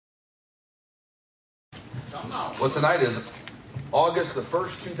Well, tonight is August the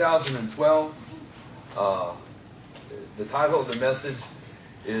 1st, 2012. The title of the message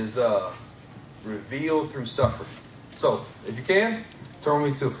is Revealed Through Suffering. So, if you can, turn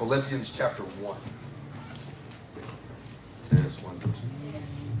with me to Philippians chapter 1. Test 1, 2.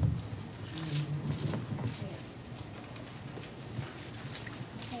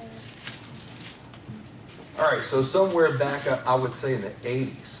 All right, so somewhere back, I would say in the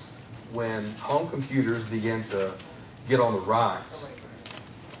 80s, when home computers began to get on the rise,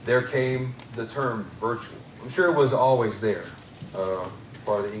 there came the term virtual. I'm sure it was always there,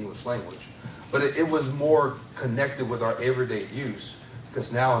 part of the English language, but it was more connected with our everyday use,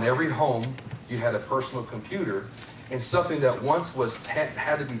 because now in every home you had a personal computer, and something that once was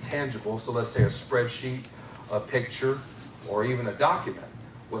had to be tangible, so let's say a spreadsheet, a picture, or even a document,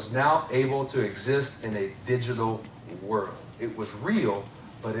 was now able to exist in a digital world. It was real,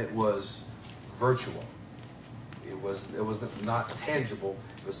 but it was virtual. It was not tangible.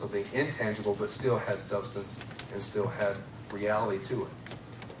 It was something intangible, but still had substance and still had reality to it.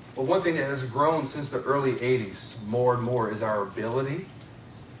 But one thing that has grown since the early 80s more and more is our ability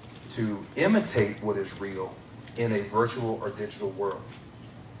to imitate what is real in a virtual or digital world.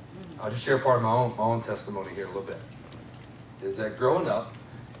 I'll just share part of my own testimony here a little bit. Is that growing up,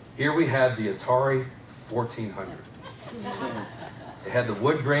 here we had the Atari 1400. It had the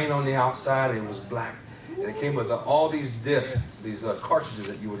wood grain on the outside. It was black. And it came with all these discs, these cartridges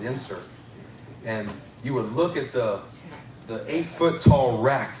that you would insert. And you would look at the 8-foot tall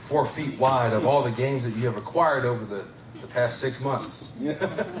rack, 4 feet wide, of all the games that you have acquired over the past 6 months.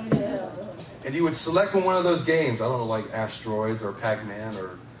 And you would select from one of those games, I don't know, like Asteroids or Pac-Man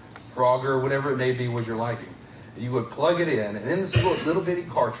or Frogger or whatever it may be was your liking. You would plug it in, and in this little bitty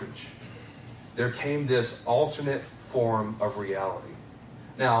cartridge, there came this alternate form of reality.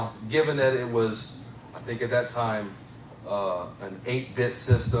 Now, given that it was, I think at that time, an 8-bit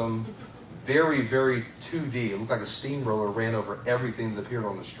system, very, very 2D. It looked like a steamroller ran over everything that appeared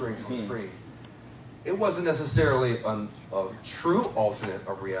on the screen. It wasn't necessarily a true alternate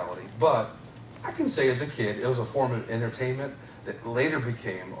of reality, but I can say as a kid, it was a form of entertainment that later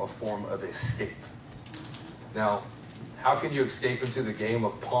became a form of escape. Now, how can you escape into the game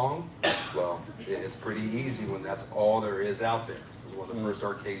of Pong? Well, it's pretty easy when that's all there is out there. It was one of the first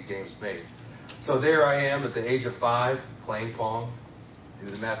arcade games made. So there I am at the age of 5 playing Pong. Do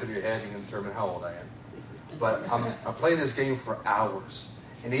the math in your head, you can determine how old I am. But I'm playing this game for hours.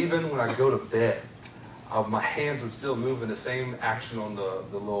 And even when I go to bed, my hands would still move in the same action on the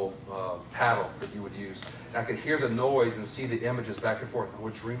little paddle that you would use. And I could hear the noise and see the images back and forth. I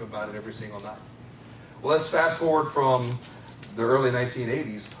would dream about it every single night. Well, let's fast forward from the early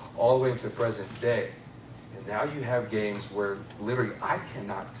 1980s all the way into present day. And now you have games where literally I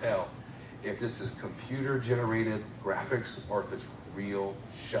cannot tell if this is computer-generated graphics or if it's real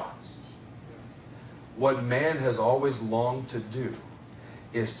shots. What man has always longed to do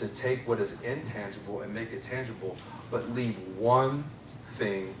is to take what is intangible and make it tangible, but leave one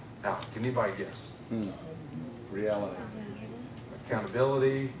thing out. Can anybody guess? Reality.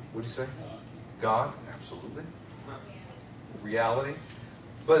 Accountability. What'd you say? God, absolutely. Reality.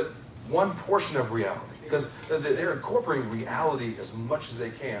 But one portion of reality, because they're incorporating reality as much as they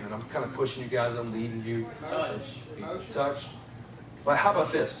can, and I'm kind of pushing you guys, I'm leading you. Touch. But how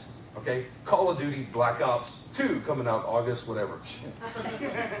about this? Okay, Call of Duty Black Ops 2 coming out August, whatever.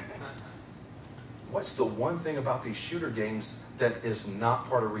 What's the one thing about these shooter games that is not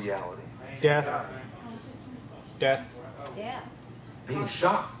part of reality? Death. Being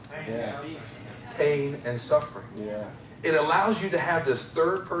shot. Yeah. Pain and suffering. Yeah. It allows you to have this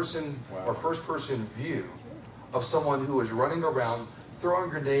third person or first person view of someone who is running around, throwing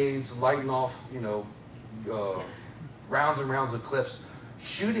grenades, lighting off, rounds and rounds of clips,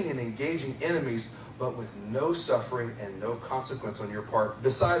 shooting and engaging enemies, but with no suffering and no consequence on your part,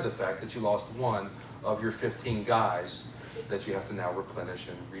 beside the fact that you lost one of your 15 guys that you have to now replenish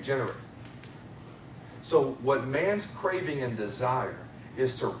and regenerate. So what man's craving and desire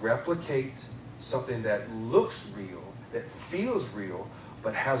is to replicate something that looks real, that feels real,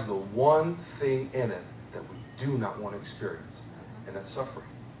 but has the one thing in it that we do not want to experience, and that's suffering.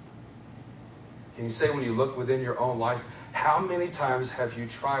 Can you say, when you look within your own life, how many times have you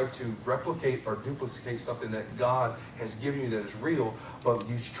tried to replicate or duplicate something that God has given you that is real, but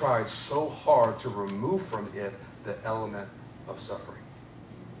you've tried so hard to remove from it the element of suffering?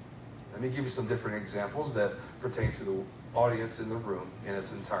 Let me give you some different examples that pertain to the audience in the room in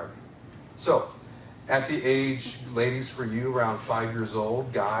its entirety. So, at the age, ladies, for you, around 5 years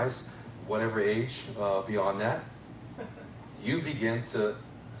old, guys, whatever age beyond that, you begin to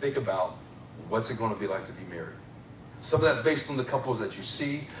think about what's it going to be like to be married? Some of that's based on the couples that you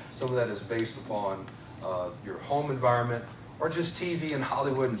see. Some of that is based upon your home environment or just TV and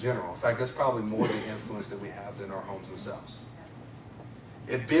Hollywood in general. In fact, that's probably more the influence that we have than our homes themselves.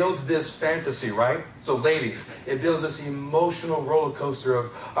 It builds this fantasy, right? So ladies, it builds this emotional roller coaster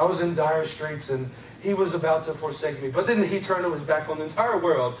of, I was in dire straits and he was about to forsake me, but then he turned his back on the entire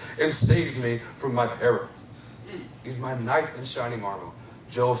world and saved me from my peril. He's my knight in shining armor.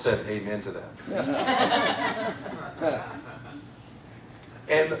 Joel said amen to that.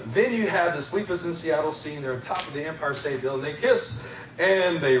 And then you have the Sleepless in Seattle scene. They're on top of the Empire State Building. They kiss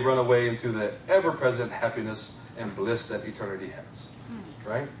and they run away into the ever-present happiness and bliss that eternity has.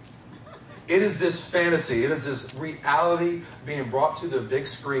 Right? It is this fantasy. It is this reality being brought to the big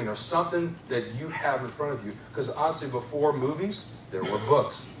screen or something that you have in front of you. Because honestly, before movies, there were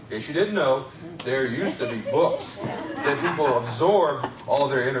books. In case you didn't know, there used to be books that people absorbed all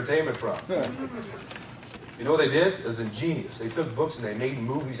their entertainment from. You know what they did? It was ingenious. They took books and they made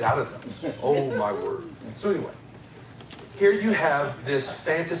movies out of them. Oh my word. So anyway, here you have this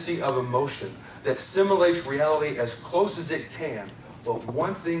fantasy of emotion that simulates reality as close as it can. But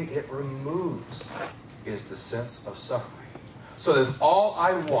one thing it removes is the sense of suffering. So if all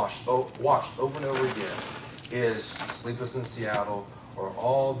I watched over and over again is Sleepless in Seattle or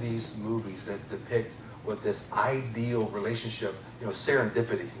all these movies that depict what this ideal relationship,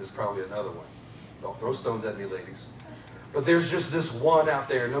 Serendipity is probably another one. Don't throw stones at me, ladies. But there's just this one out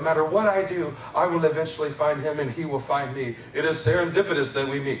there. No matter what I do, I will eventually find him and he will find me. It is serendipitous that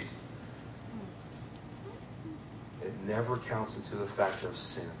we meet. It never counts into the fact of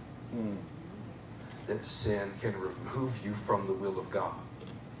sin. That sin can remove you from the will of God.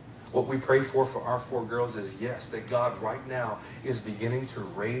 What we pray for our 4 girls is, yes, that God right now is beginning to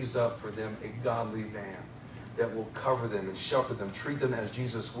raise up for them a godly man that will cover them and shelter them, treat them as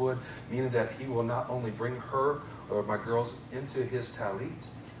Jesus would, meaning that he will not only bring her or my girls into his talit,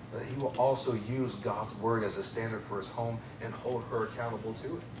 but he will also use God's word as a standard for his home and hold her accountable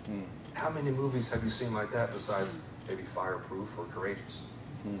to it. How many movies have you seen like that besides maybe Fireproof or Courageous?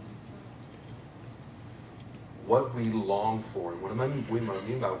 What we long for, and what I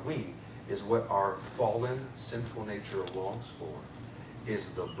mean by we, is what our fallen, sinful nature longs for, is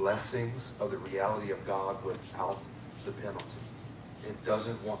the blessings of the reality of God without the penalty. It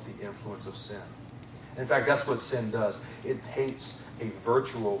doesn't want the influence of sin. In fact, that's what sin does. It paints a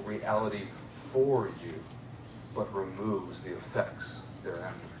virtual reality for you, but removes the effects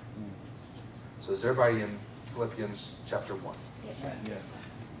thereafter. So is everybody in Philippians chapter 1? Yes.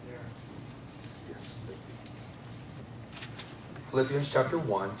 Yes. Philippians chapter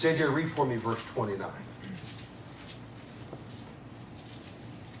 1. JJ, read for me verse 29.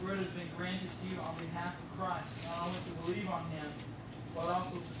 For it has been granted to you on behalf of Christ, not only to believe on him, but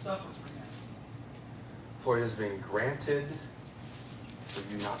also to suffer for him. For it has been granted for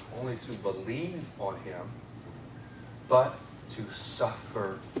you not only to believe on him, but to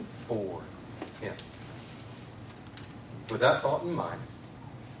suffer for him. With that thought in mind,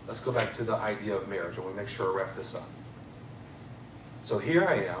 let's go back to the idea of marriage. I want to make sure I wrap this up. So here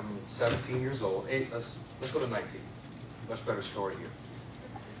I am, 17 years old. Let's go to 19. Much better story here.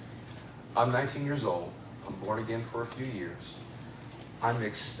 I'm 19 years old. I'm born again for a few years. I'm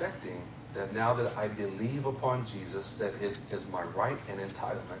expecting that now that I believe upon Jesus, that it is my right and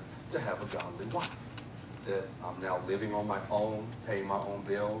entitlement to have a godly wife. That I'm now living on my own, paying my own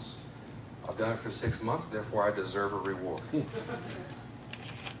bills. I've done it for 6 months, therefore I deserve a reward.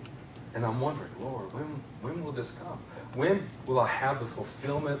 And I'm wondering, Lord, when will this come? When will I have the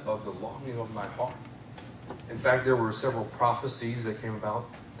fulfillment of the longing of my heart? In fact, there were several prophecies that came about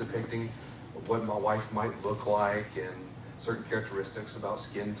depicting what my wife might look like and certain characteristics about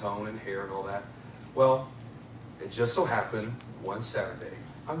skin tone and hair and all that. Well, it just so happened one Saturday,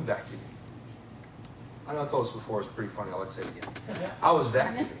 I'm vacuuming. I know I told this before, it's pretty funny, I'll let say it again. I was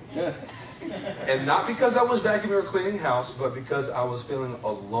vacuuming. And not because I was vacuuming or cleaning house, but because I was feeling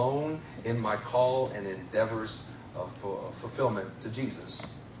alone in my call and endeavors of fulfillment to Jesus.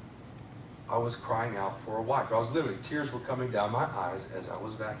 I was crying out for a wife. Tears were coming down my eyes as I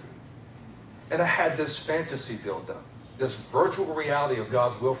was vacuuming. And I had this fantasy built up, this virtual reality of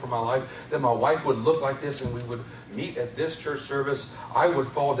God's will for my life, that my wife would look like this and we would meet at this church service. I would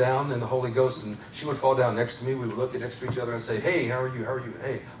fall down in the Holy Ghost and she would fall down next to me. We would look at next to each other and say, hey, how are you? How are you?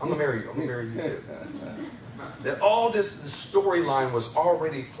 Hey, I'm going to marry you. I'm going to marry you too. That all this storyline was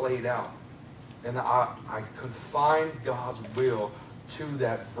already played out. And I confined God's will to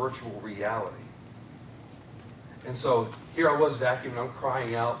that virtual reality. And so here I was vacuuming, I'm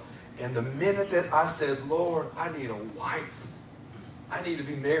crying out. And the minute that I said, Lord, I need a wife, I need to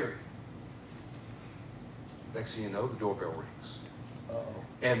be married, Next thing you know, the doorbell rings. Uh-oh.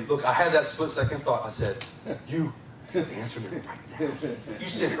 And look, I had that split-second thought. I said, you answer me right now. You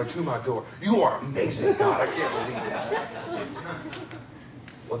sent her to my door. You are amazing, God. I can't believe it.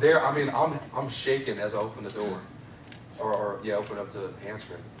 Well, there, I mean, I'm shaking as I open the door. Open up to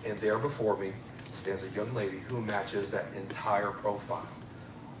answer it. And there before me stands a young lady who matches that entire profile.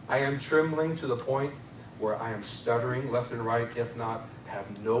 I am trembling to the point where I am stuttering left and right, if not,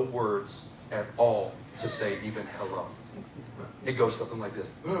 have no words at all to say even hello. It goes something like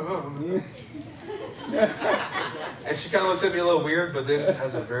this. And she kind of looks at me a little weird, but then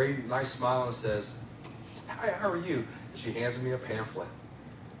has a very nice smile and says, "Hi, how are you?" And she hands me a pamphlet.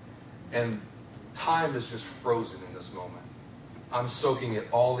 And time is just frozen in this moment. I'm soaking it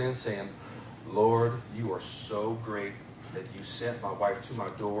all in, saying, Lord, you are so great that you sent my wife to my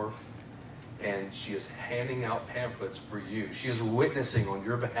door, and she is handing out pamphlets for you. She is witnessing on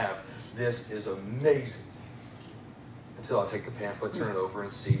your behalf. This is amazing. Until I take the pamphlet, turn it over,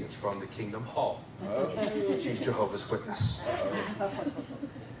 and see it's from the Kingdom Hall. She's Jehovah's Witness.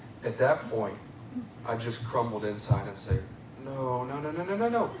 At that point, I just crumbled inside and say, no.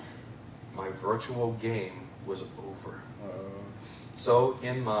 My virtual game was over. So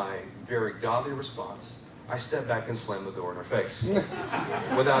in my very godly response, I stepped back and slammed the door in her face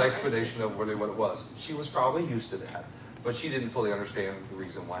without explanation of really what it was. She was probably used to that, but she didn't fully understand the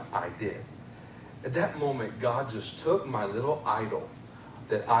reason why I did. At that moment, God just took my little idol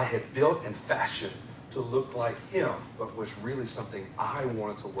that I had built and fashioned to look like him, but was really something I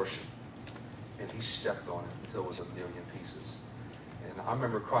wanted to worship. And he stepped on it until it was a million pieces. And I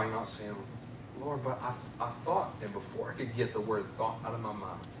remember crying out saying, Lord, but I thought, and before I could get the word thought out of my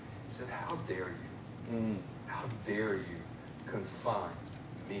mind, he said, how dare you? How dare you confine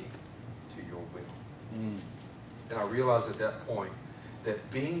me to your will? And I realized at that point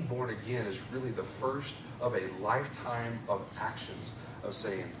that being born again is really the first of a lifetime of actions of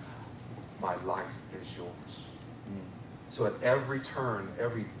saying, my life is yours. So at every turn,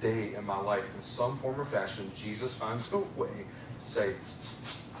 every day in my life, in some form or fashion, Jesus finds a way to say,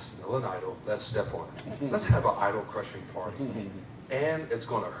 I smell an idol, let's step on it. Let's have an idol crushing party. And it's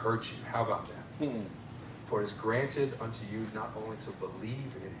going to hurt you. How about that? For it is granted unto you not only to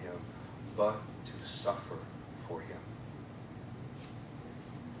believe in him, but to suffer for him.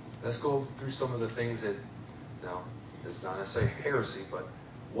 Let's go through some of the things that, now, it's not necessarily heresy, but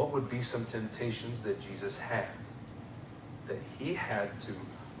what would be some temptations that Jesus had, that he had to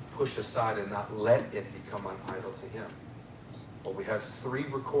push aside and not let it become an idol to him? Well, we have 3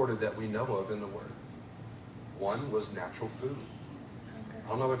 recorded that we know of in the Word. One was natural food. I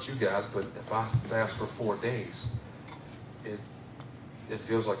don't know about you guys, but if I fast for 4 days, it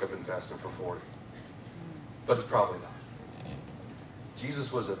feels like I've been fasting for 40. But it's probably not.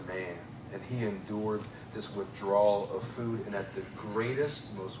 Jesus was a man, and he endured this withdrawal of food, and at the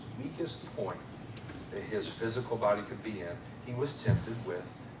greatest, most weakest point that his physical body could be in, he was tempted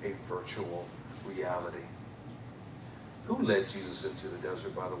with a virtual reality. Who led Jesus into the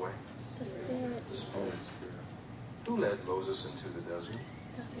desert, by the way? The Spirit. The Spirit. Who led Moses into the desert?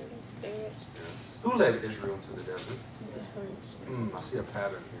 The Spirit. Who led Israel into the desert? The Holy Spirit. I see a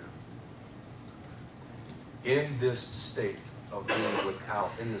pattern here. In this state of being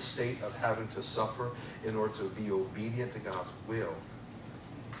without, in the state of having to suffer in order to be obedient to God's will,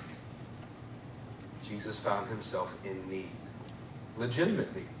 Jesus found himself in need,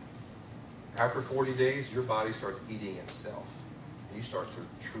 legitimate need. After 40 days, your body starts eating itself, and you start to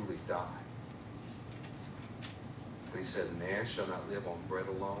truly die. And he said, man shall not live on bread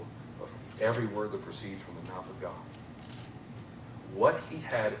alone, but from every word that proceeds from the mouth of God. What he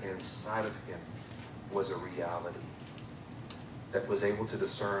had inside of him was a reality that was able to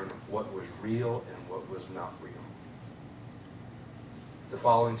discern what was real and what was not real. The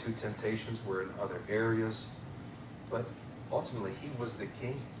following 2 temptations were in other areas, but ultimately he was the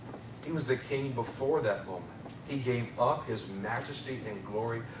king. He was the king before that moment. He gave up his majesty and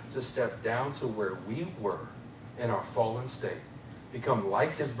glory to step down to where we were in our fallen state, become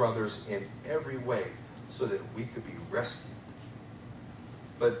like his brothers in every way so that we could be rescued.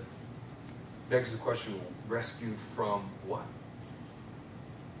 But begs the question, rescued from what?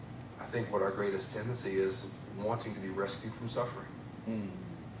 I think what our greatest tendency is wanting to be rescued from suffering.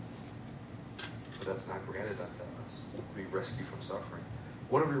 But that's not granted unto us, to be rescued from suffering.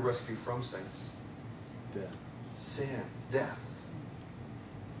 What are we rescued from, saints? Death. Sin, death.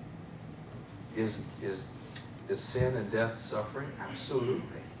 Is sin and death suffering?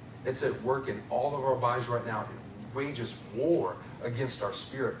 Absolutely. It's at work in all of our bodies right now. It wages war against our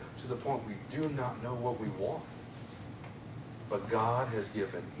spirit to the point we do not know what we want. But God has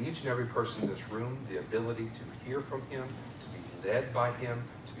given each and every person in this room the ability to hear from him, to be led by him,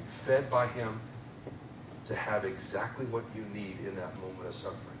 to be fed by him, to have exactly what you need in that moment of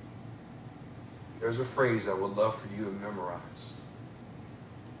suffering. There's a phrase I would love for you to memorize.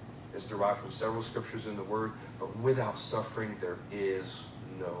 It's derived from several scriptures in the Word, but without suffering there is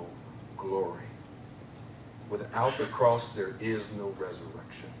no glory. Without the cross there is no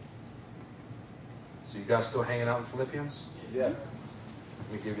resurrection. So you guys still hanging out in Philippians? Yes.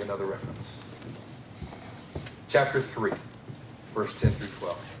 Let me give you another reference. Chapter 3, verse 10 through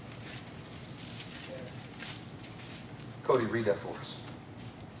 12. Cody, read that for us.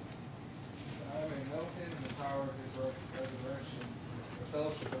 I may know him in the power of his resurrection, the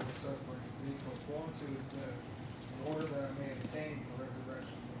fellowship of his sufferings, being conformed to his death, in order that I may attain the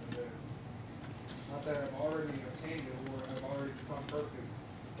resurrection from the dead. Not that I have already obtained it, or have already become perfect,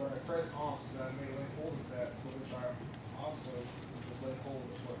 but I press on so that I may lay hold of that for which I also was laid hold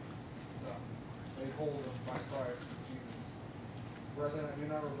of by Christ Jesus. Brethren, I do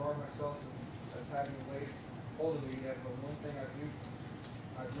not regard myself as having laid hold of it yet, but one thing I do,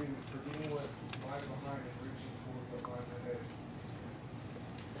 forgetting what lies behind and reaching toward what lies ahead.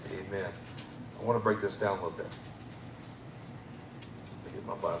 Amen. I want to break this down a little bit. So let me get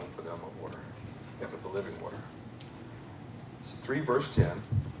my Bible and put down my water. Pick up the living water. It's 3 verse 10.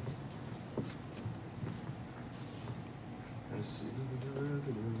 Let's see.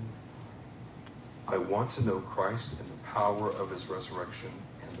 I want to know Christ and the power of his resurrection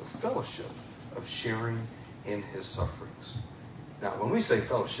and the fellowship of sharing in his sufferings. Now, when we say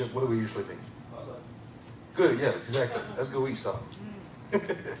fellowship, what do we usually mean? Good, yes, exactly. Let's go eat something.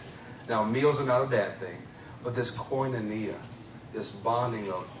 Now, meals are not a bad thing, but this koinonia, this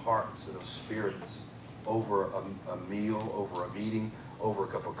bonding of hearts and of spirits over a meal, over a meeting, over a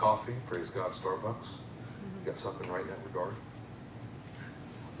cup of coffee, praise God, Starbucks. Got something right in that regard.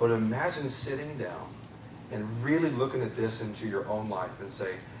 But imagine sitting down and really looking at this into your own life and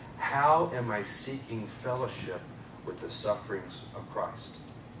say, how am I seeking fellowship with the sufferings of Christ?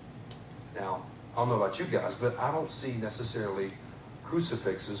 Now, I don't know about you guys, but I don't see necessarily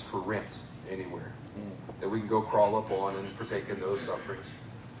crucifixes for rent anywhere that we can go crawl up on and partake in those sufferings.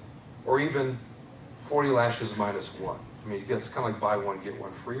 Or even 40 lashes minus one. I mean, it's kind of like buy one, get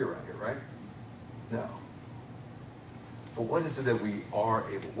one free around here, right? No. But what is it that we are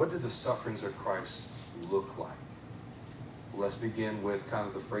able? What do the sufferings of Christ look like? Let's begin with kind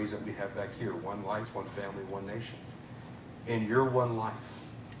of the phrase that we have back here. One life, one family, one nation. In your one life,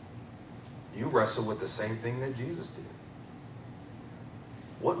 you wrestle with the same thing that Jesus did.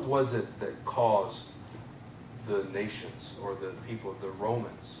 What was it that caused the nations or the people, the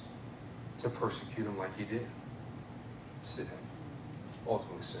Romans, to persecute him like he did? Sin.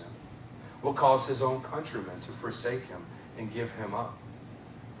 Ultimately sin. What caused his own countrymen to forsake him and give him up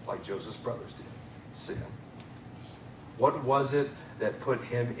like Joseph's brothers did? Sin. What was it that put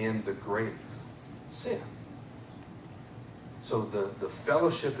him in the grave? Sin. So the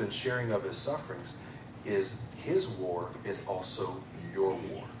fellowship and sharing of his sufferings is his war is also your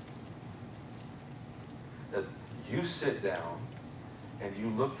war. That you sit down and you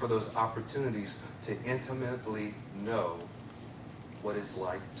look for those opportunities to intimately know what it's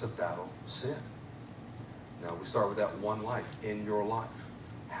like to battle sin. Now we start with that one life in your life.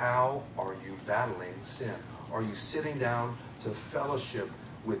 How are you battling sin? Are you sitting down to fellowship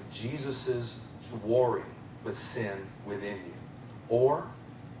with Jesus's warring with sin within you? Or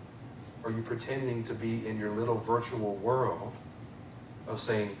are you pretending to be in your little virtual world of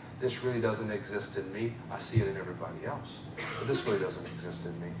saying, this really doesn't exist in me, I see it in everybody else, but this really doesn't exist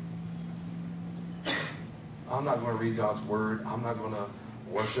in me. I'm not going to read God's word, I'm not going to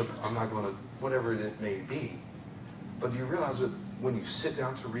worship, I'm not going to, whatever it may be. But do you realize that when you sit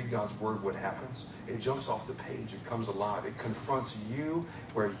down to read God's word, what happens? It jumps off the page, it comes alive, it confronts you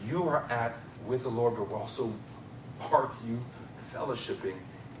where you are at with the Lord, but also are you fellowshipping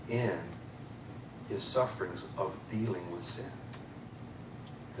in his sufferings of dealing with sin?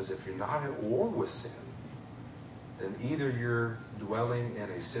 Because if you're not at war with sin, then either you're dwelling in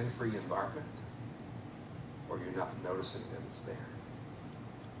a sin-free environment or you're not noticing that it's there.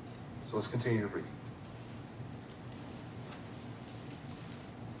 So let's continue to read.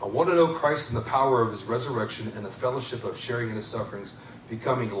 I want to know Christ and the power of his resurrection and the fellowship of sharing in his sufferings,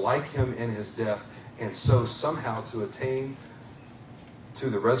 becoming like him in his death, and so somehow to attain to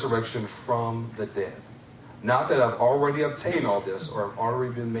the resurrection from the dead. Not that I've already obtained all this or have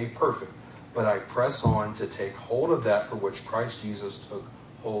already been made perfect, but I press on to take hold of that for which Christ Jesus took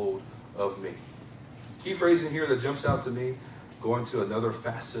hold of me. Key phrase in here that jumps out to me, going to another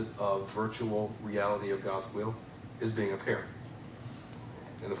facet of virtual reality of God's will, is being a parent.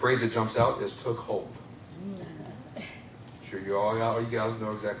 And the phrase that jumps out is took hold. Sure, all you guys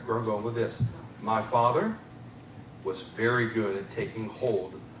know exactly where I'm going with this. My father was very good at taking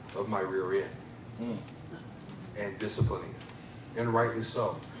hold of my rear end and disciplining it, and rightly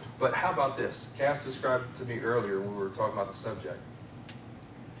so. But how about this? Cass described to me earlier when we were talking about the subject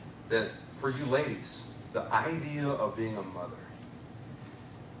that for you ladies, the idea of being a mother.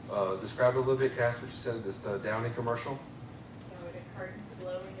 Describe it a little bit, Cass, what you said, this the Downy commercial. The curtains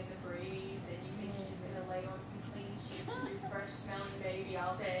blowing in the breeze, and you think you're just gonna lay on some clean sheets with your fresh smelling baby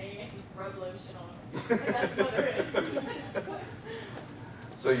all day and rub lotion on it. That's motherhood.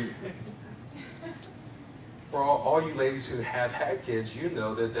 So for all you ladies who have had kids, you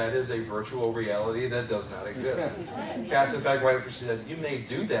know that is a virtual reality that does not exist. Cass, in fact, right after she said, you may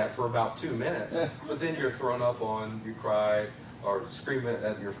do that for about 2 minutes, but then you're thrown up on, you cry, or scream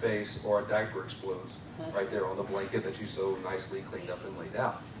at your face, or a diaper explodes right there on the blanket that you so nicely cleaned up and laid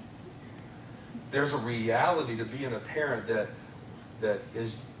out. There's a reality to being a parent that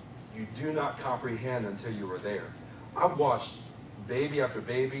is you do not comprehend until you were there. I watched baby after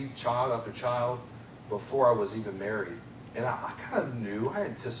baby, child after child, before I was even married. And I kind of knew, I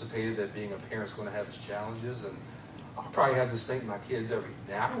anticipated that being a parent's going to have its challenges, and I'll probably have to spank my kids every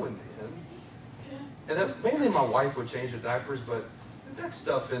now and then. And that mainly my wife would change the diapers, but that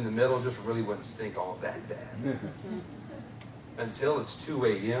stuff in the middle just really wouldn't stink all that bad. Until it's 2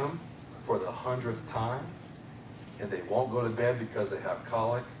 a.m. for the 100th time, and they won't go to bed because they have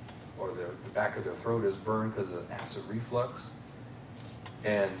colic, or the back of their throat is burned because of acid reflux.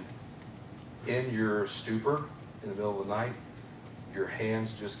 And in your stupor, in the middle of the night, your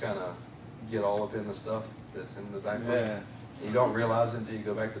hands just kind of get all up in the stuff that's in the diaper. Yeah. You don't realize it until you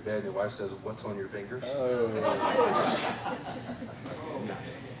go back to bed and your wife says, what's on your fingers?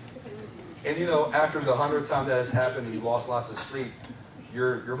 And you know, after the 100th time that has happened and you've lost lots of sleep,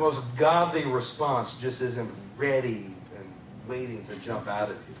 your most godly response just isn't ready and waiting to jump out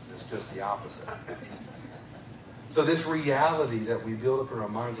of you. It's just the opposite. So this reality that we build up in our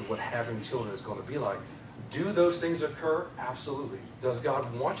minds of what having children is going to be like, do those things occur? Absolutely. Does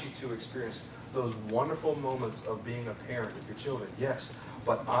God want you to experience those wonderful moments of being a parent with your children? Yes.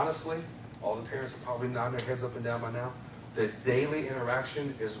 But honestly, all the parents are probably nodding their heads up and down by now. The daily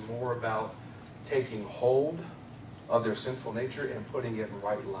interaction is more about taking hold of their sinful nature and putting it in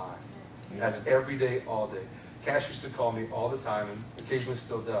right line. That's every day, all day. Cash used to call me all the time, and occasionally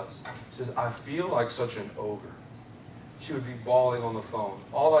still does. She says, I feel like such an ogre. She would be bawling on the phone.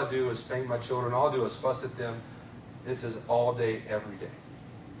 All I do is spank my children. All I do is fuss at them. This is all day, every day.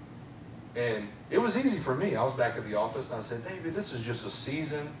 And it was easy for me. I was back at the office, and I said, baby, this is just a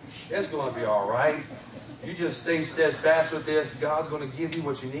season. It's going to be all right. You just stay steadfast with this. God's going to give you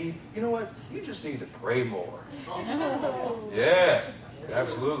what you need. You know what? You just need to pray more. Yeah,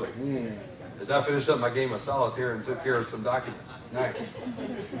 absolutely. As I finished up my game of solitaire and took care of some documents. Nice.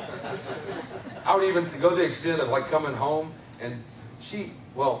 I would even go to the extent of like coming home, and she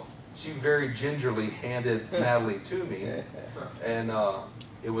very gingerly handed Natalie to me, and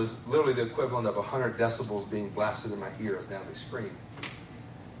it was literally the equivalent of 100 decibels being blasted in my ear as Natalie screamed.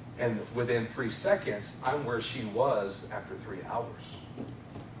 And within 3 seconds, I'm where she was after 3 hours.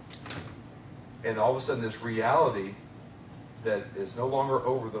 And all of a sudden, this reality that is no longer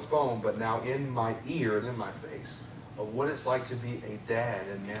over the phone, but now in my ear and in my face, of what it's like to be a dad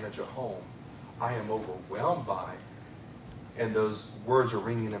and manage a home, I am overwhelmed by. And those words are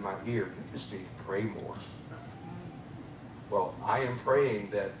ringing in my ear. You just need to pray more. Well, I am praying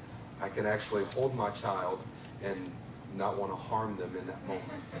that I can actually hold my child and not want to harm them in that moment.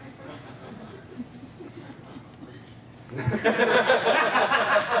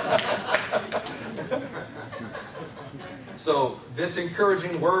 So this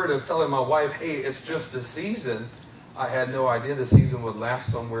encouraging word of telling my wife, hey, it's just a season, I had no idea the season would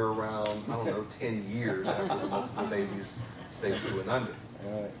last somewhere around, 10 years after the multiple babies stay 2 and under.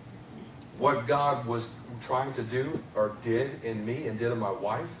 What God was trying to do, or did in me and did in my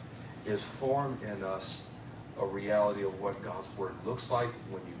wife, is form in us a reality of what God's word looks like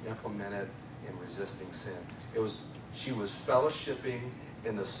when you implement it in resisting sin. She was fellowshipping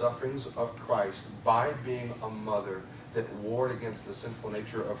in the sufferings of Christ by being a mother that warred against the sinful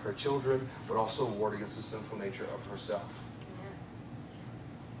nature of her children, but also warred against the sinful nature of herself.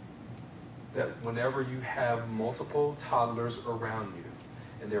 Yeah. That whenever you have multiple toddlers around you,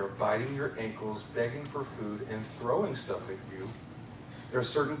 and they're biting your ankles, begging for food, and throwing stuff at you, there are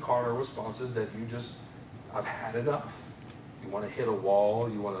certain carnal responses that I've had enough. You want to hit a wall,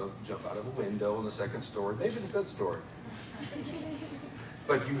 you want to jump out of a window in the 2nd story, maybe the 5th story.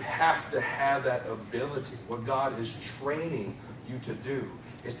 But you have to have that ability. What God is training you to do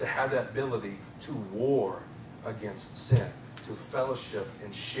is to have that ability to war against sin, to fellowship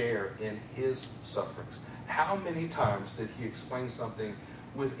and share in his sufferings. How many times did he explain something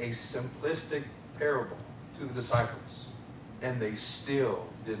with a simplistic parable to the disciples, and they still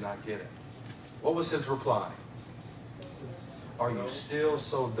did not get it? What was his reply? Are you still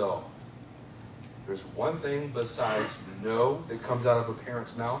so dull? There's one thing besides no that comes out of a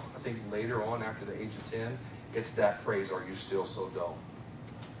parent's mouth. I think later on, after the age of 10, it's that phrase, are you still so dull?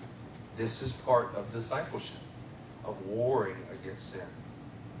 This is part of discipleship, of warring against sin.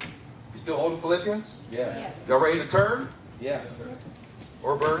 You still holding Philippians? Yes. Y'all ready to turn Yes.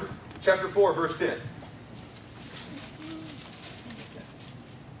 or burn? Chapter 4, verse 10.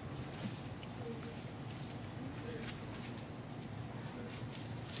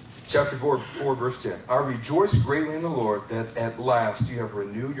 Chapter 4, verse 10. I rejoice greatly in the Lord that at last you have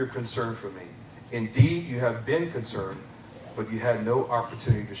renewed your concern for me. Indeed, you have been concerned, but you had no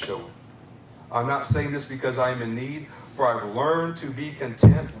opportunity to show it. I'm not saying this because I am in need, for I've learned to be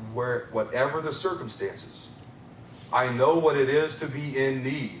content whatever the circumstances. I know what it is to be in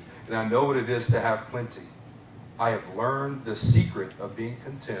need, and I know what it is to have plenty. I have learned the secret of being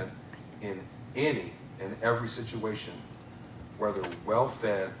content in any and every situation, whether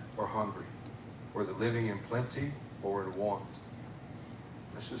well-fed or hungry, whether living in plenty or in want.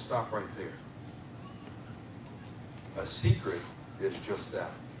 Let's just stop right there. A secret is just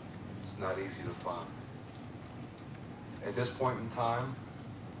that. It's not easy to find. At this point in time,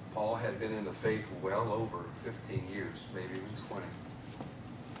 Paul had been in the faith well over 15 years, maybe even 20.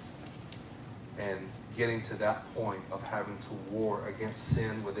 And getting to that point of having to war against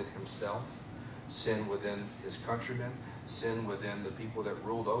sin within himself, sin within his countrymen, sin within the people that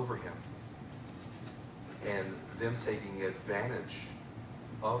ruled over him, and them taking advantage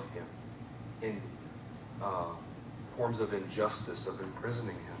of him in forms of injustice, of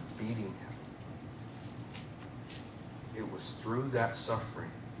imprisoning him, beating him. It was through that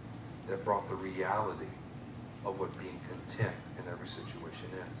suffering that brought the reality of what being content in every situation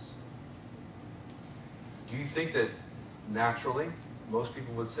is. Do you think that naturally most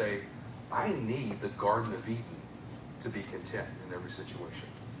people would say, I need the Garden of Eden to be content in every situation?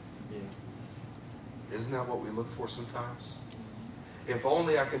 Yeah. Isn't that what we look for sometimes? If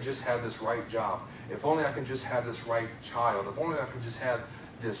only I could just have this right job. If only I could just have this right child. If only I could just have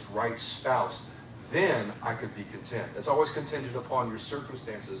this right spouse, then I could be content. It's always contingent upon your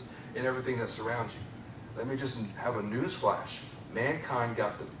circumstances and everything that surrounds you. Let me just have a news flash. Mankind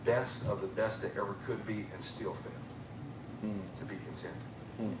got the best of the best that ever could be and still failed to be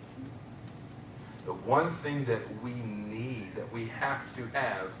content. The one thing that we need, that we have to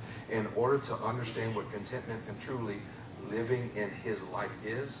have in order to understand what contentment and truly living in his life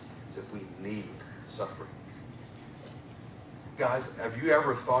is that we need suffering. Guys, have you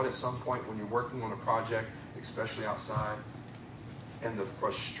ever thought at some point when you're working on a project, especially outside, and the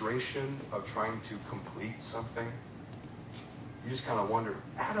frustration of trying to complete something, you just kind of wonder,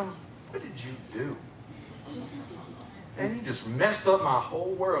 Adam, what did you do? And you just messed up my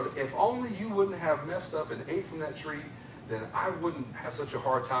whole world. If only you wouldn't have messed up and ate from that tree, then I wouldn't have such a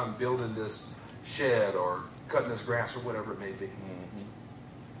hard time building this shed or cutting this grass or whatever it may be.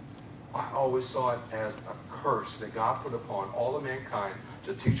 I always saw it as a curse that God put upon all of mankind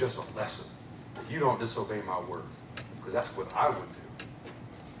to teach us a lesson. That you don't disobey my word, because that's what I would do.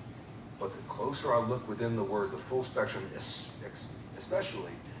 But the closer I look within the word, the full spectrum,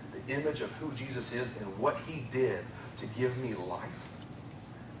 especially the image of who Jesus is and what he did to give me life,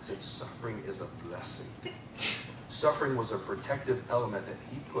 said suffering is a blessing. Suffering was a protective element that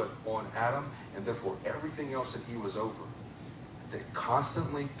he put on Adam, and therefore everything else that he was over, that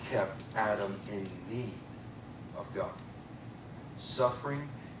constantly kept Adam in need of God. Suffering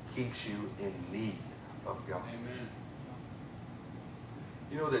keeps you in need of God. Amen.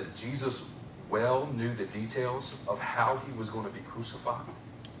 You know that Jesus well knew the details of how he was going to be crucified,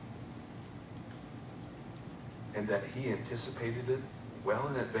 and that he anticipated it well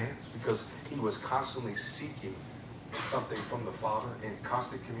in advance because he was constantly seeking something from the Father, in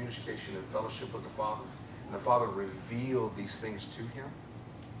constant communication and fellowship with the Father. And the Father revealed these things to him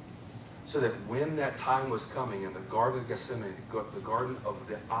so that when that time was coming in the Garden of Gethsemane, the Garden of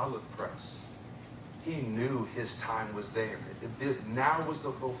the Olive Press, he knew his time was there. Now was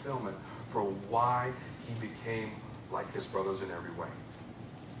the fulfillment for why he became like his brothers in every way.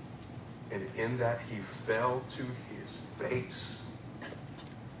 And in that he fell to his face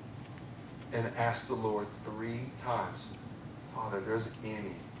and asked the Lord 3 times, Father, if there's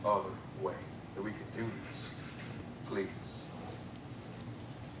any other way that we can do this, please.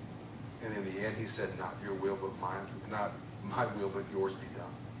 And in the end he said, not your will but mine, not my will, but yours be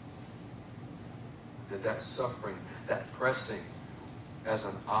done. That suffering, that pressing as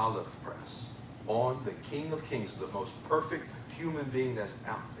an olive press on the King of Kings, the most perfect human being that's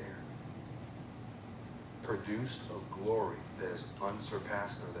out there, produced a glory that is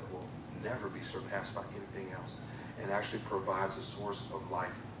unsurpassed or that will never be surpassed by anything else, and actually provides a source of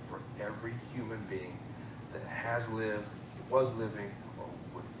life for every human being that has lived, was living, or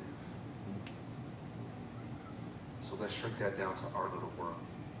would live. So let's shrink that down to our little world.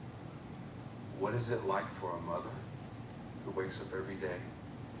 What is it like for a mother who wakes up every day,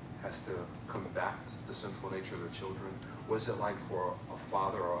 has to combat the sinful nature of their children? What is it like for a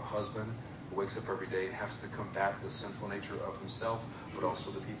father or a husband who wakes up every day and has to combat the sinful nature of himself, but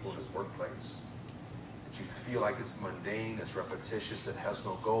also the people in his workplace? That you feel like it's mundane, it's repetitious, it has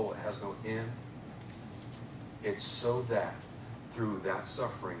no goal, it has no end. It's so that through that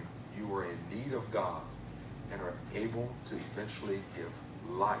suffering, you are in need of God and are able to eventually give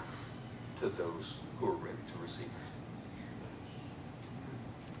life to those who are ready to receive it.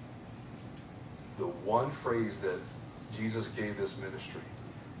 The one phrase that Jesus gave this ministry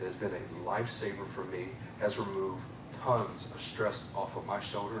that has been a lifesaver for me, has removed tons of stress off of my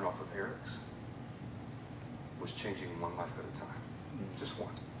shoulder and off of Eric's, was changing one life at a time. Just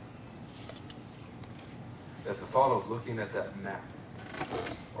one. That the thought of looking at that map,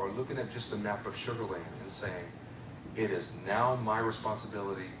 or looking at just the map of Sugar Land and saying, it is now my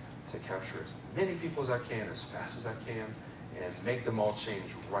responsibility to capture as many people as I can, as fast as I can, and make them all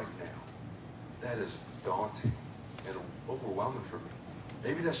change right now. That is daunting and overwhelming for me.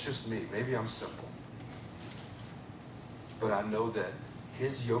 Maybe that's just me. Maybe I'm simple. But I know that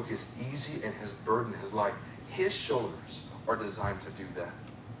his yoke is easy and his burden is light. His shoulders are designed to do that.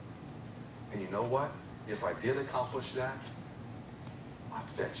 And you know what? If I did accomplish that, I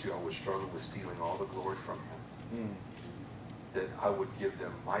bet you I would struggle with stealing all the glory from him. That I would give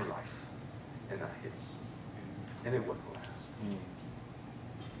them my life and not his. And it wouldn't last.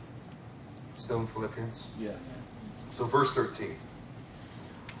 Still in Philippians? Yes. So verse 13.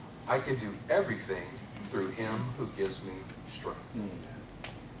 I can do everything through him who gives me strength.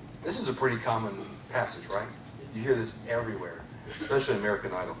 This is a pretty common passage, right? You hear this everywhere, especially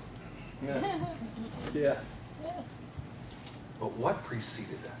American Idol. Yeah. But what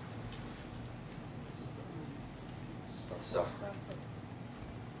preceded that? Suffering.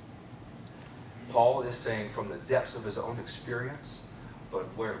 Paul is saying from the depths of his own experience, but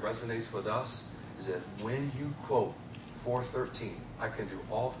where it resonates with us is that when you quote 4:13, I can do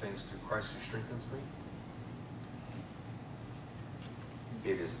all things through Christ who strengthens me,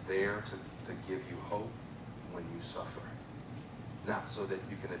 it is there to give you hope when you suffer. Not so that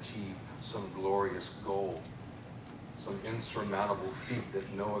you can achieve some glorious goal, some insurmountable feat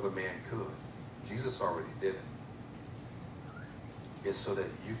that no other man could. Jesus already did it. It's so that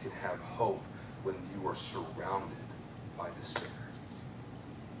you can have hope when you are surrounded by despair.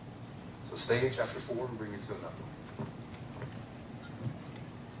 So stay in chapter 4 and bring it to another one.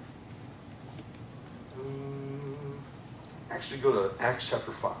 Actually, go to Acts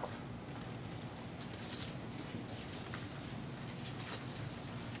chapter 5.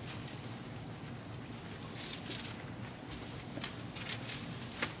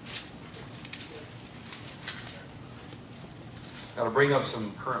 Now to bring up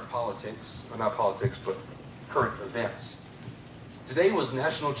some current politics, or not politics, but current events. Today was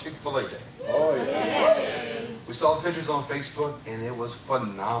National Chick-fil-A Day. Oh, yeah. We saw the pictures on Facebook, and it was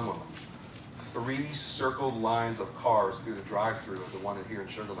phenomenal. 3 circled lines of cars through the drive-thru of the one here in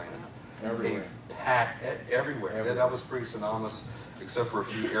Sugar Land. Everywhere. A pack everywhere. That was pretty synonymous, except for a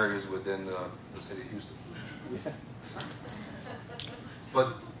few areas within the city of Houston. Yeah.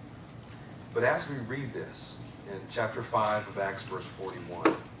 But as we read this, in chapter 5 of Acts, verse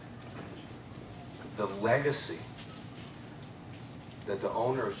 41, the legacy that the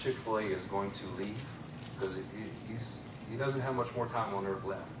owner of Chick-fil-A is going to leave, because he doesn't have much more time on earth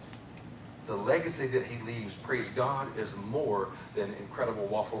left. The legacy that he leaves, praise God, is more than incredible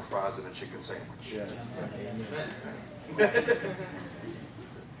waffle fries and a chicken sandwich. Yeah.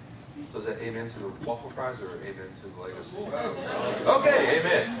 So is that amen to the waffle fries or amen to the legacy? Okay,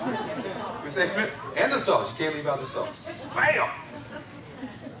 amen. We say amen. And the sauce. You can't leave out the sauce. Bam!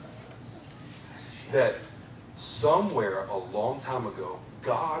 That somewhere a long time ago,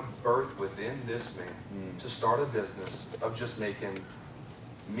 God birthed within this man to start a business of just making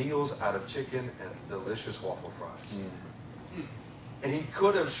meals out of chicken and delicious waffle fries. And he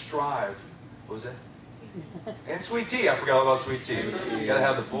could have strived, what was it? And sweet tea. I forgot about sweet tea. You got to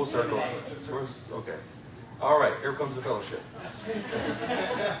have the full circle. Okay. All right, here comes the fellowship.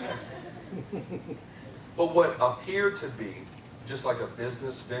 But what appeared to be just like a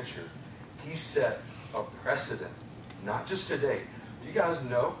business venture, he set a precedent, not just today. You guys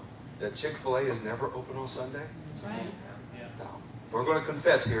know that Chick-fil-A is never open on Sunday? Right. Now, if we're going to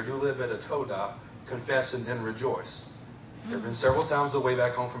confess here, do live at a Todah, confess and then rejoice. There have been several times on the way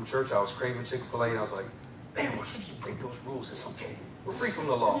back home from church, I was craving Chick-fil-A, and I was like, man, we should just break those rules. It's okay. We're free from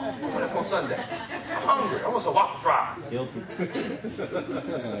the law. Put up on Sunday. I'm hungry. I want some waffle fries.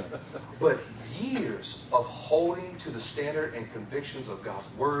 But years of holding to the standard and convictions of God's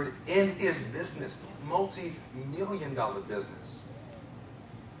word in his business, multi-million-dollar business,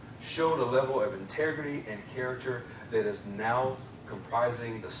 showed a level of integrity and character that is now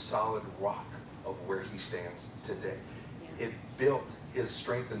comprising the solid rock of where he stands today. It built his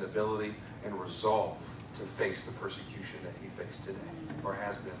strength and ability and resolve to face the persecution that he faced today, or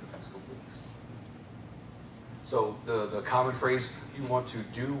has been the past couple weeks. So the common phrase, you want to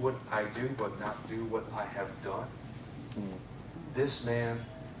do what I do, but not do what I have done. This man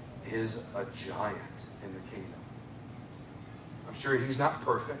is a giant in the kingdom. I'm sure he's not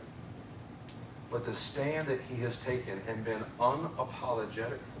perfect, but the stand that he has taken and been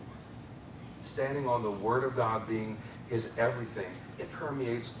unapologetic for, standing on the word of God being his everything, it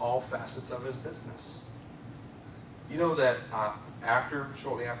permeates all facets of his business. You know that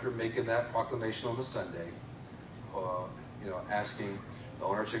shortly after making that proclamation on the Sunday, asking the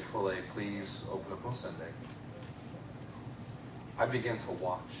owner of Chick-fil-A, please open up on Sunday, I began to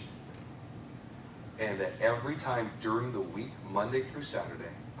watch. And that every time during the week, Monday through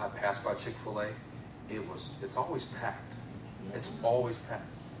Saturday, I passed by Chick-fil-A, it's always packed. It's always packed.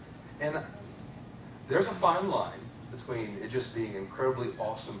 And there's a fine line between it just being incredibly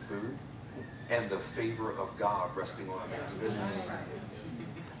awesome food and the favor of God resting on a man's business.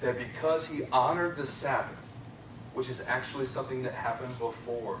 That because he honored the Sabbath, which is actually something that happened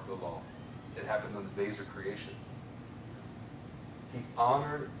before the law, it happened in the days of creation. He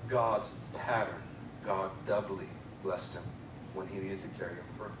honored God's pattern. God doubly blessed him when he needed to carry him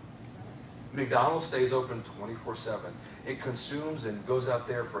through. McDonald's stays open 24/7. It consumes and goes out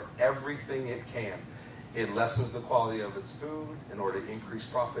there for everything it can. It lessens the quality of its food in order to increase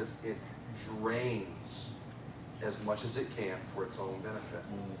profits. It drains as much as it can for its own benefit.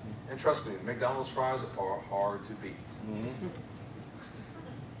 And trust me, McDonald's fries are hard to beat.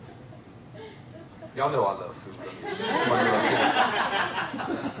 Y'all know I love food. My girls get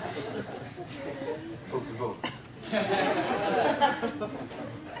it. Poof de boom.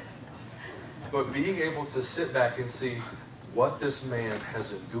 But being able to sit back and see what this man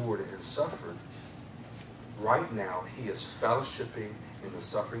has endured and suffered, right now he is fellowshipping in the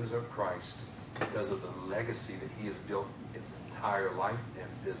sufferings of Christ because of the legacy that he has built his entire life and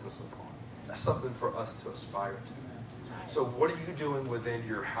business upon. That's something for us to aspire to. So what are you doing within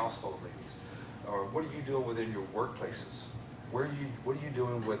your household, ladies? Or what are you doing within your workplaces? What are you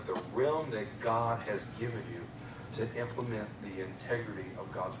doing with the realm that God has given you to implement the integrity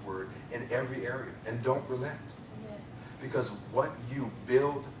of God's word in every area? And don't relent. Because what you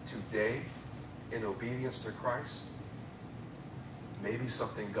build today in obedience to Christ may be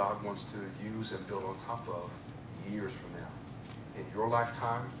something God wants to use and build on top of years from now, in your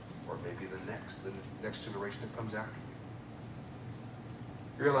lifetime, or maybe the next generation that comes after you.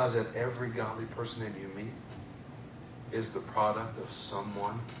 You realize that every godly person that you meet is the product of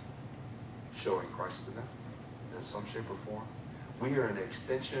someone showing Christ to them in some shape or form. We are an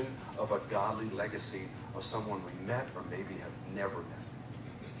extension of a godly legacy of someone we met or maybe have never met.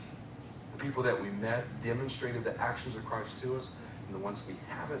 The people that we met demonstrated the actions of Christ to us, and the ones we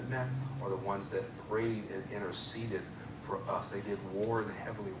haven't met are the ones that prayed and interceded for us. They did war in the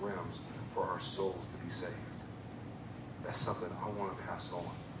heavenly realms for our souls to be saved. That's something I want to pass on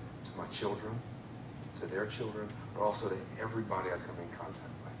to my children, to their children, but also to everybody I come in contact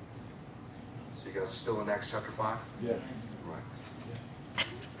with. So you guys are still in Acts chapter 5? Yes. Right.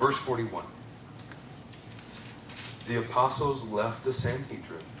 Verse 41. The apostles left the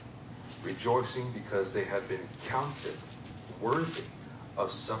Sanhedrin, rejoicing because they had been counted worthy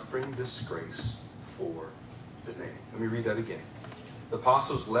of suffering disgrace for the name. Let me read that again. The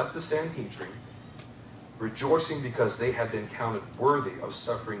apostles left the Sanhedrin, rejoicing because they had been counted worthy of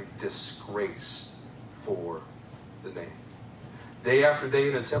suffering disgrace for the name. Day after day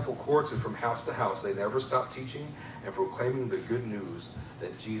in the temple courts and from house to house, they never stopped teaching and proclaiming the good news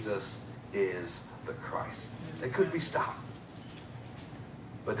that Jesus is the Christ. They couldn't be stopped.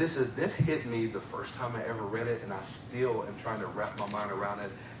 But this hit me the first time I ever read it, and I still am trying to wrap my mind around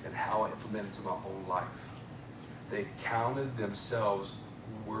it and how I implement it to my own life. They counted themselves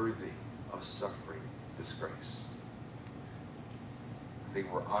worthy of suffering disgrace. I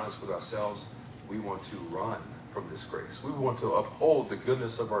think we're honest with ourselves. we want to run from disgrace. We want to uphold the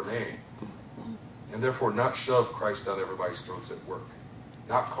goodness of our name. And therefore not shove Christ down everybody's throats at work.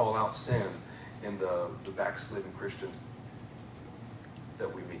 Not call out sin in the backslidden Christian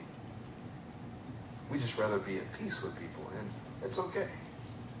that we meet. We just rather be at peace with people, and it's okay.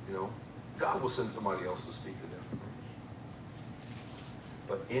 You know, God will send somebody else to speak to them.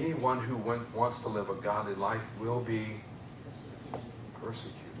 But anyone who wants to live a godly life will be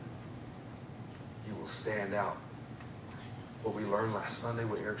persecuted. You will stand out. What we learned last Sunday,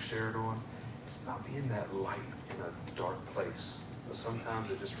 what Eric shared on, it's about being that light in a dark place. But sometimes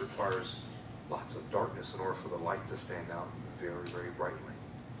it just requires lots of darkness in order for the light to stand out very, very brightly.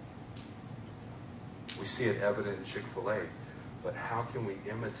 We see it evident in Chick-fil-A, but how can we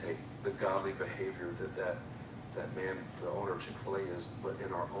imitate the godly behavior that man, the owner of Chick-fil-A, is, but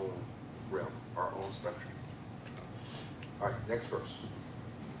in our own realm, our own spectrum? All right, next verse.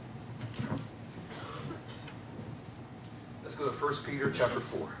 Let's go to 1 Peter chapter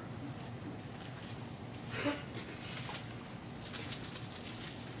 4.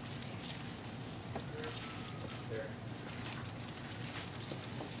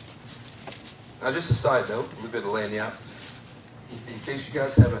 Now, just a side note, we've been laying you out. In case you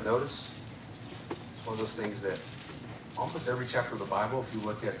guys haven't noticed, it's one of those things that almost every chapter of the Bible, if you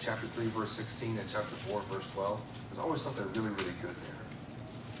look at chapter 3, verse 16, and chapter 4, verse 12, there's always something really, really good there.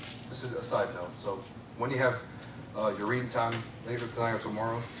 This is a side note. So when you have your reading time later tonight or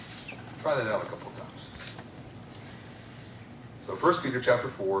tomorrow, try that out a couple of times. So 1 Peter chapter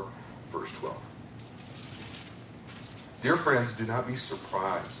 4, verse 12. Dear friends, do not be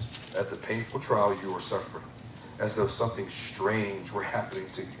surprised at the painful trial you are suffering, as though something strange were happening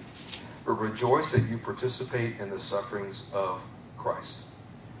to you. But rejoice that you participate in the sufferings of Christ,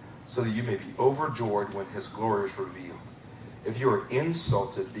 so that you may be overjoyed when his glory is revealed. If you are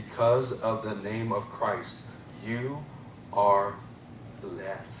insulted because of the name of Christ, you are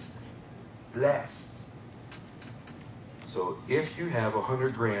blessed. Blessed. So if you have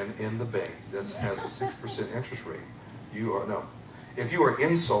 $100,000 in the bank that has a 6% interest rate, if you are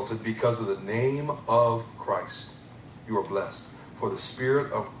insulted because of the name of Christ, you are blessed. For the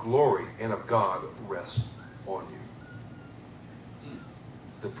Spirit of glory and of God rests on you.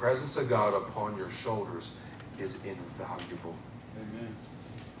 The presence of God upon your shoulders is invaluable. Amen.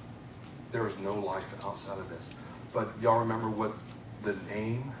 There is no life outside of this. But y'all remember what the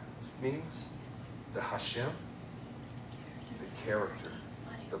name means? The Hashem? The character,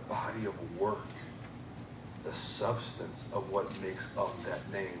 the body of work, the substance of what makes up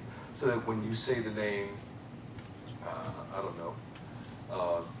that name. So that when you say the name,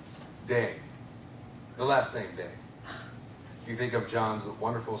 Day, the last name Day, you think of John's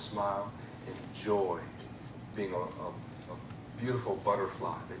wonderful smile and joy, being a beautiful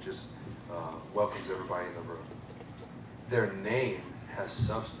butterfly that just welcomes everybody in the room. Their name has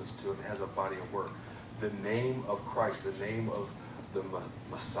substance to it. It has a body of work. The name of Christ, the name of the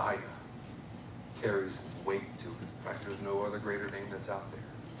Messiah, carries weight to it. In fact, there's no other greater name that's out there.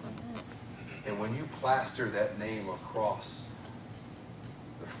 And when you plaster that name across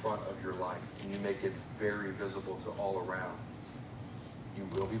the front of your life and you make it very visible to all around, you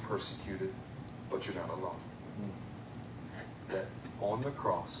will be persecuted, but you're not alone. That on the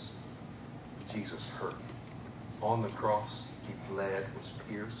cross, Jesus hurt. On the cross, he bled, was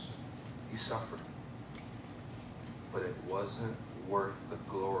pierced, he suffered. But it wasn't worth the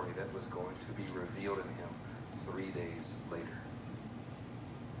glory that was going to be revealed in him 3 days later.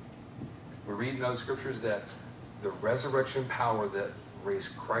 We read in other scriptures that the resurrection power that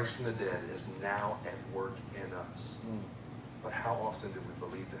raised Christ from the dead is now at work in us. But how often do we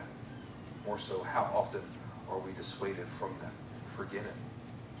believe that? More so, how often are we dissuaded from that? Forget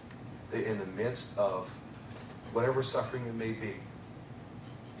it. In the midst of whatever suffering it may be,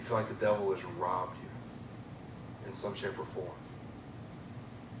 you feel like the devil has robbed you in some shape or form.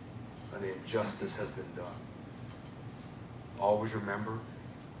 An injustice has been done. Always remember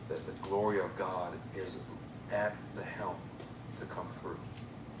that the glory of God is at the helm to come through.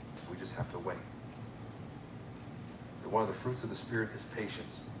 We just have to wait. And one of the fruits of the Spirit is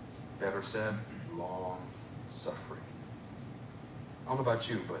patience. Better said, long suffering. I don't know about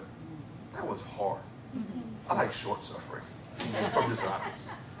you, but that one's hard. I like short suffering. I'm just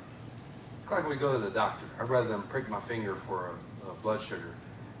honest. It's like when we go to the doctor. I'd rather them prick my finger for a blood sugar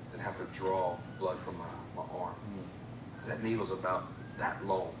than have to draw blood from my arm. Because that needle's about that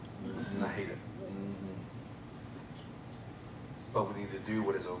long. And I hate it. But we need to do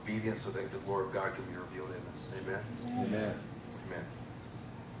what is obedient so that the glory of God can be revealed in us. Amen? Amen. Amen.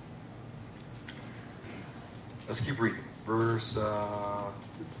 Let's keep reading. verse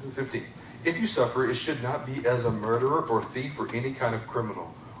 15. If you suffer, it should not be as a murderer or thief or any kind of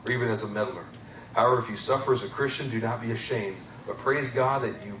criminal, or even as a meddler. However, if you suffer as a Christian, do not be ashamed, but praise God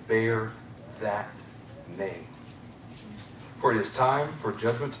that you bear that name. For it is time for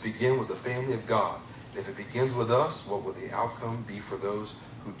judgment to begin with the family of God. And if it begins with us, what will the outcome be for those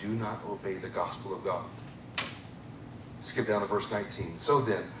who do not obey the gospel of God? Skip down to verse 19. So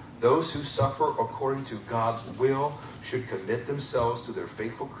then, those who suffer according to God's will should commit themselves to their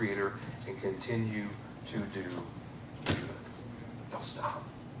faithful Creator and continue to do good. Don't stop.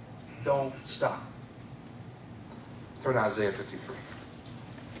 Don't stop. Turn to Isaiah 53.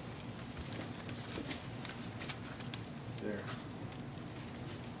 There.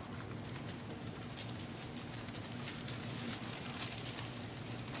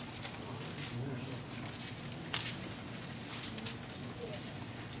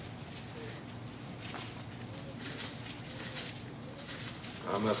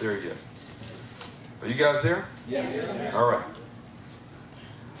 I'm not there yet. Are you guys there? Yeah. All right.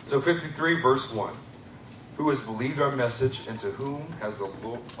 So 53 verse 1. Who has believed our message, and to whom has the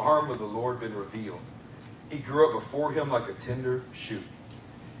arm of the Lord been revealed? He grew up before him like a tender shoot,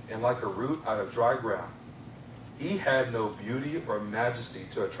 and like a root out of dry ground. He had no beauty or majesty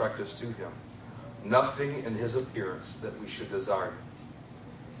to attract us to him, nothing in his appearance that we should desire him.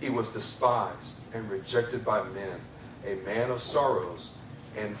 He was despised and rejected by men, a man of sorrows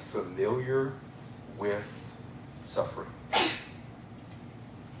and familiar with suffering.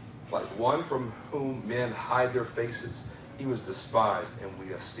 Like one from whom men hide their faces, he was despised, and we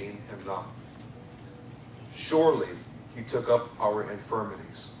esteemed him not. Surely he took up our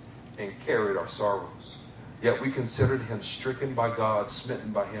infirmities and carried our sorrows. Yet we considered him stricken by God,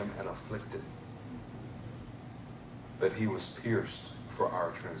 smitten by him, and afflicted. But he was pierced for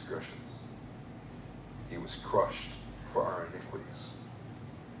our transgressions. He was crushed for our iniquities.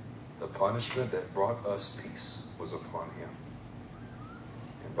 The punishment that brought us peace was upon him,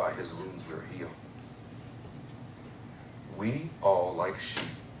 and by his wounds we are healed. We all, like sheep,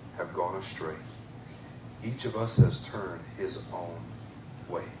 have gone astray. Each of us has turned his own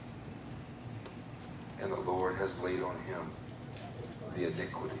way, and the Lord has laid on him the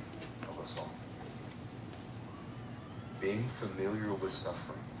iniquity of us all. Being familiar with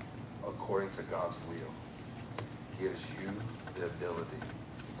suffering according to God's will gives you the ability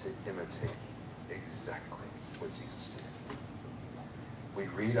to imitate exactly what Jesus did. We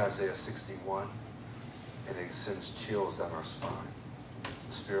read Isaiah 61, and it sends chills down our spine.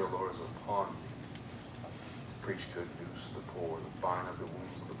 The Spirit of the Lord is upon me to preach good news to the poor, to bind up the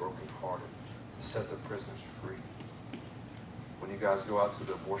wounds of the brokenhearted, to set the prisoners free. When you guys go out to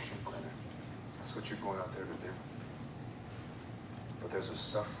the abortion clinic, that's what you're going out there to do. But there's a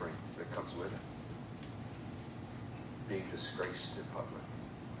suffering that comes with it. Being disgraced in public,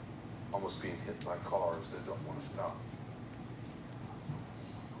 almost being hit by cars that don't want to stop,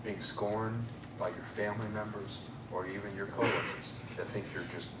 being scorned by your family members or even your coworkers that think you're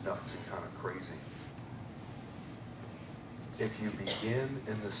just nuts and kind of crazy. If you begin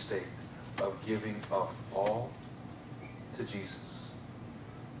in the state of giving up all to Jesus,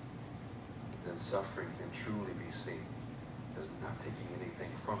 then suffering can truly be seen as not taking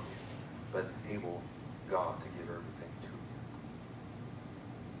anything from you, but enable God to give everything to you.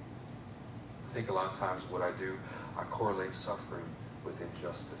 I think a lot of times what I do, I correlate suffering with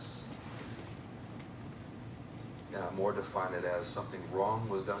injustice. And I more define it as something wrong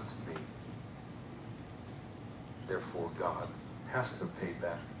was done to me. Therefore, God has to pay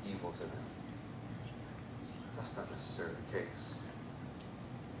back evil to them. That's not necessarily the case.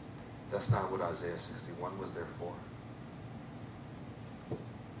 That's not what Isaiah 61 was there for.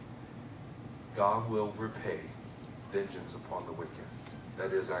 God will repay vengeance upon the wicked.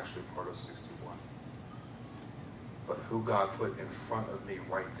 That is actually part of 61. But who God put in front of me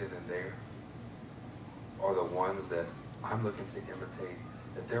right then and there are the ones that I'm looking to imitate,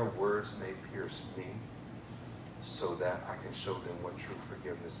 that their words may pierce me so that I can show them what true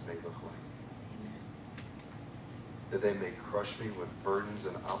forgiveness may look like. That they may crush me with burdens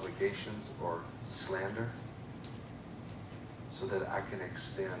and obligations or slander so that I can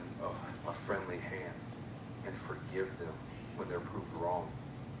extend a friendly hand and forgive them when they're proved wrong.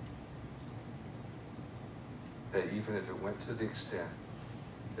 That even if it went to the extent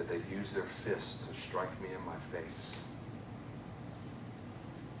that they use their fists to strike me in my face,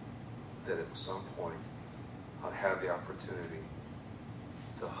 that at some point I'll have the opportunity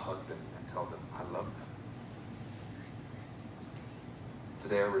to hug them and tell them I love them.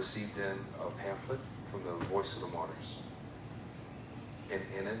 Today I received in a pamphlet from the Voice of the Martyrs. And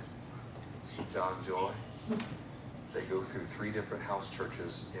in it, John Joy They go through 3 different house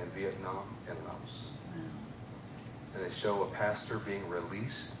churches in Vietnam and Laos. And they show a pastor being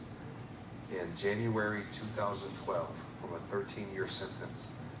released in January 2012 from a 13-year sentence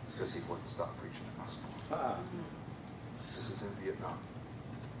because he wouldn't stop preaching the gospel. This is in Vietnam.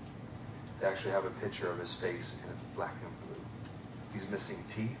 They actually have a picture of his face, and it's black and blue. He's missing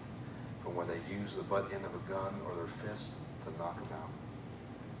teeth from when they use the butt end of a gun or their fist to knock him out.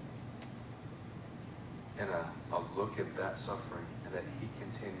 And a look at that suffering, and that he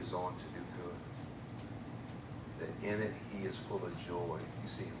continues on to do good. That in it he is full of joy. You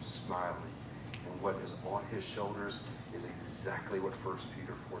see him smiling. And what is on his shoulders is exactly what 1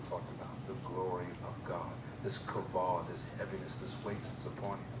 Peter 4 talked about. The glory of God. This kavod, this heaviness, this weight that's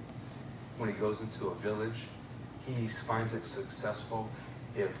upon him. When he goes into a village, he finds it successful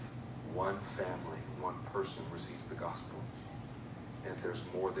if one family, one person receives the gospel. And if there's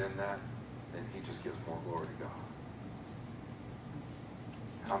more than that, then he just gives more glory to God.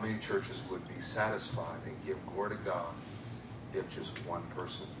 How many churches would be satisfied and give glory to God if just one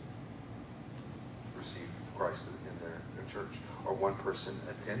person received Christ in their church, or one person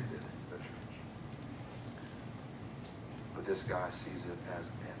attended their church? But this guy sees it as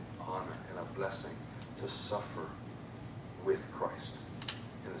an honor and a blessing to suffer with Christ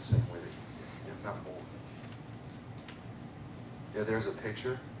in the same way that he did, if not more. Yeah, there's a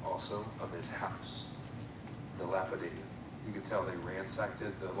picture also of his house, dilapidated. You could tell they ransacked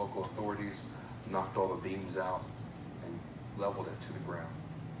it. The local authorities knocked all the beams out and leveled it to the ground.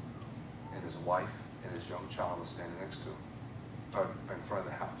 And his wife and his young child was standing next to him, or in front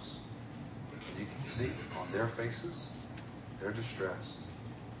of the house. And you can see on their faces, they're distressed.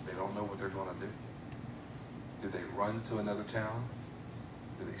 They don't know what they're going to do. Do they run to another town?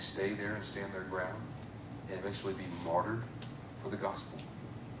 Do they stay there and stand their ground and eventually be martyred for the gospel?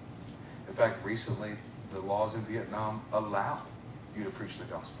 In fact, recently, the laws in Vietnam allow you to preach the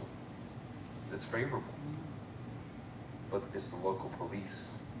gospel. It's favorable. But it's the local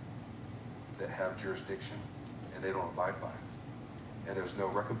police that have jurisdiction, and they don't abide by it. And there's no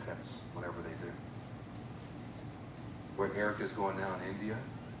recompense whenever they do. Where Eric is going now in India,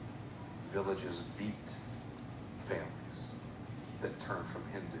 villages beat families that turn from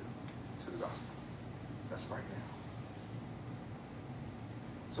Hindu to the gospel. That's right now.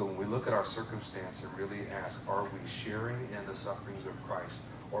 So when we look at our circumstance and really ask, are we sharing in the sufferings of Christ?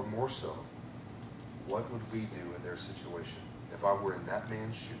 Or more so, what would we do in their situation? If I were in that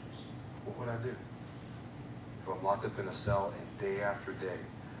man's shoes, what would I do? If I'm locked up in a cell and day after day,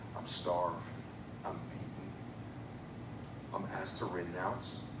 I'm starved, I'm beaten, I'm asked to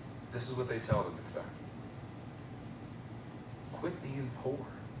renounce. This is what they tell them, in fact. Quit being poor.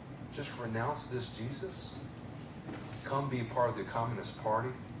 Just renounce this Jesus. Come be part of the Communist Party.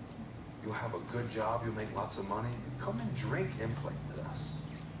 You'll have a good job. You'll make lots of money. Come and drink and play with us.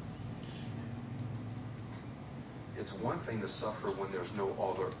 It's one thing to suffer when there's no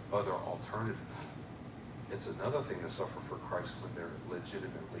other alternative. It's another thing to suffer for Christ when there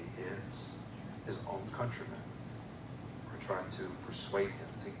legitimately is. His own countrymen are trying to persuade him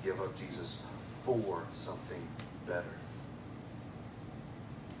to give up Jesus for something better.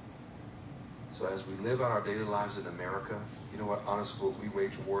 So as we live out our daily lives in America, you know what, honestly, what we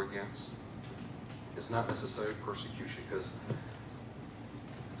wage war against? It's not necessarily persecution, because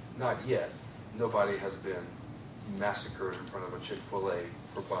not yet, nobody has been massacred in front of a Chick-fil-A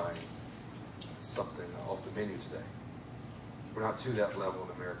for buying something off the menu today. We're not to that level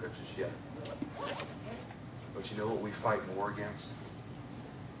in America just yet. But you know what we fight more against?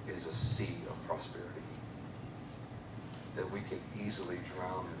 Is a sea of prosperity that we can easily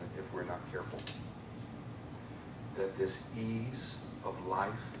drown in it if we're not careful. That this ease of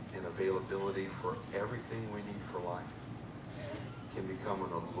life and availability for everything we need for life can become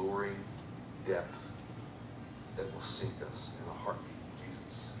an alluring depth that will sink us in a heartbeat of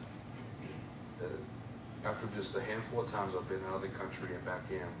Jesus. That after just a handful of times I've been out of the country and back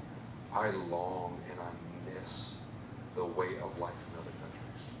in, I long and I miss the way of life in other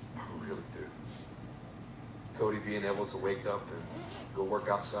countries. I really do. Cody being able to wake up and go work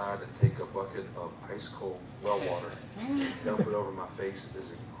outside and take a bucket of ice cold well water, dump it over my face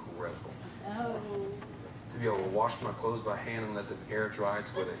is incredible. To be able to wash my clothes by hand and let them air dry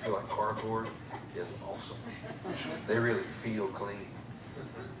to where they feel like cardboard is awesome. They really feel clean.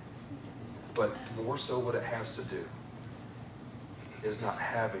 But more so what it has to do is not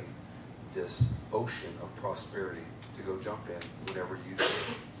having this ocean of prosperity to go jump in whenever you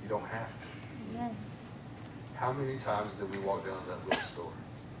don't have. How many times did we walk down to that little store?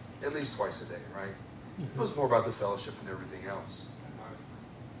 At least twice a day, right? It was more about the fellowship and everything else.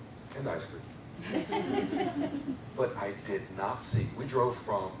 And ice cream. But I did not see. We drove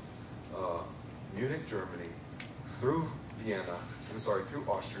from Munich, Germany, through through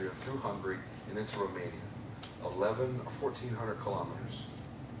Austria, through Hungary, and into Romania. 1,100 or 1,400 kilometers.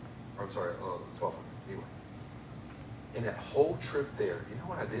 Or, I'm sorry, 1,200. Anyway. In that whole trip there, you know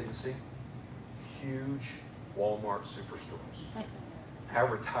what I didn't see? Huge Walmart superstores.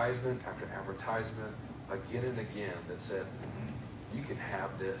 Advertisement after advertisement, again and again, that said, you can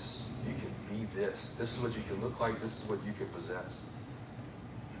have this, you can be this, this is what you can look like, this is what you can possess.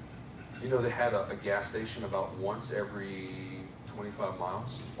 You know, they had a gas station about once every 25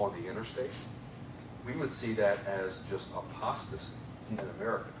 miles on the interstate. We would see that as just apostasy in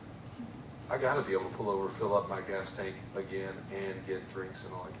America. I got to be able to pull over, fill up my gas tank again, and get drinks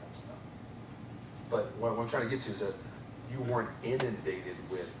and all that kind of stuff. But what I'm trying to get to is that you weren't inundated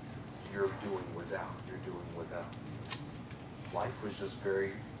with you're doing without. Life was just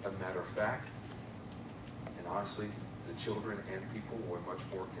very a matter of fact. And honestly, the children and people were much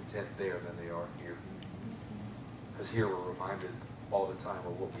more content there than they are here. Because here we're reminded all the time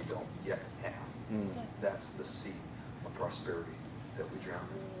of what we don't yet have. That's the sea of prosperity that we drown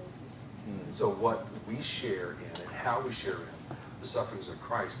in. So what we share in and how we share in the sufferings of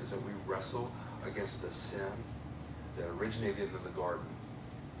Christ is that we wrestle against the sin that originated in the garden,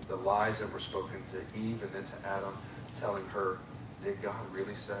 the lies that were spoken to Eve and then to Adam, telling her, did God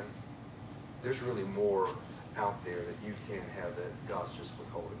really say? There's really more out there that you can have that God's just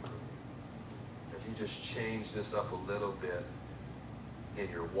withholding from you. If you just change this up a little bit in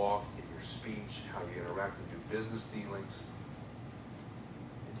your walk, in your speech, how you interact and do business dealings,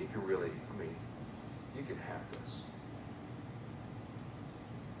 and you can really, you can have this.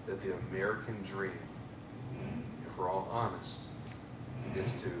 That the American dream, if we're all honest,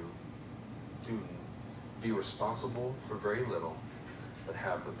 is to be responsible for very little, but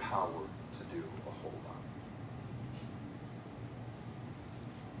have the power to do a whole lot.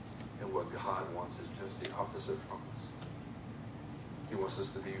 And what God wants is just the opposite from us. He wants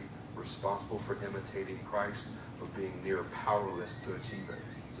us to be responsible for imitating Christ, but being near powerless to achieve it,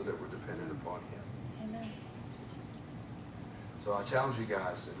 so that we're dependent upon Him. Amen. So I challenge you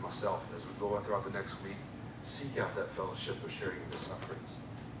guys and myself as we go throughout the next week, seek out that fellowship of sharing in the sufferings.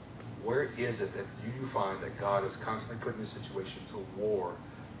 Where is it that you find that God is constantly putting you in a situation to war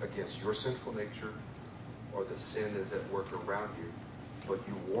against your sinful nature or the sin that's at work around you, but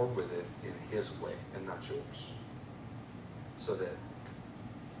you war with it in His way and not yours? So that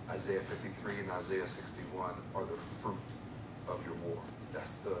Isaiah 53 and Isaiah 61 are the fruit of your war.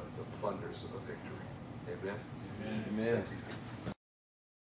 That's the plunders of victory. Amen? Amen. Stand to your feet.